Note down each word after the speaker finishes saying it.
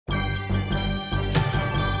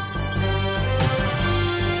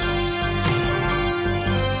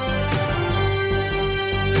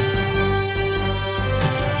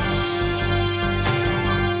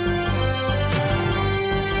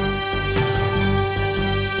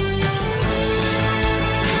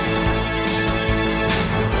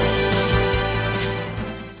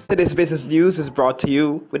Today's business news is brought to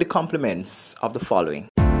you with the compliments of the following.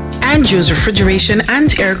 Andrews Refrigeration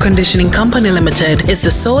and Air Conditioning Company Limited is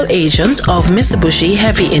the sole agent of Mitsubishi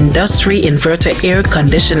Heavy Industry Inverter Air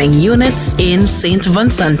Conditioning Units in St.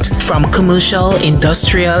 Vincent. From commercial,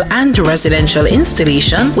 industrial, and residential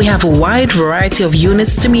installation, we have a wide variety of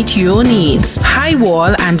units to meet your needs. High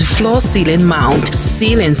wall and floor ceiling mount,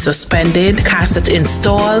 ceiling suspended, cassette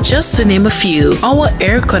install, just to name a few. Our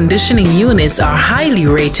air conditioning units are highly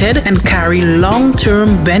rated and carry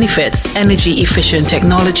long-term benefits: energy efficient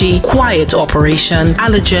technology, quiet operation,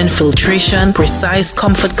 allergen filtration, precise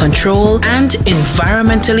comfort control, and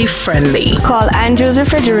environmentally friendly. Call Andrews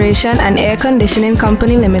Refrigeration and Air Conditioning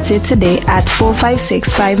Company Limited today at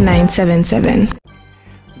 456-5977.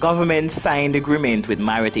 Government signed agreement with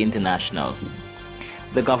Marriott International.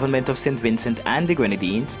 The government of St. Vincent and the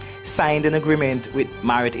Grenadines signed an agreement with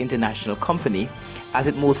Marriott International Company as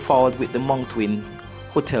it moves forward with the Moncton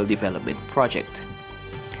Hotel Development Project.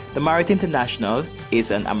 The Marriott International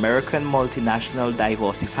is an American multinational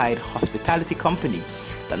diversified hospitality company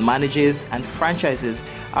that manages and franchises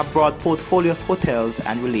a broad portfolio of hotels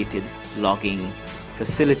and related lodging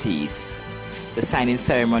facilities. The signing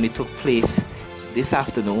ceremony took place this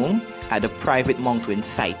afternoon at the private Moncton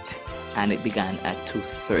site, and it began at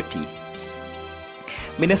 2:30.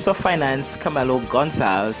 Minister of Finance Camilo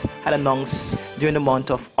Gonzalez had announced during the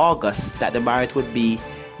month of August that the Marriott would be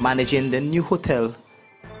managing the new hotel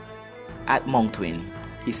at Moncton.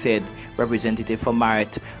 He said representative for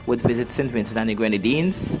Marriott would visit St. Vincent and the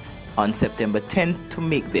Grenadines on September 10th to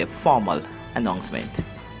make their formal announcement.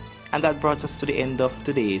 And that brought us to the end of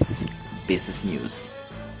today's business news.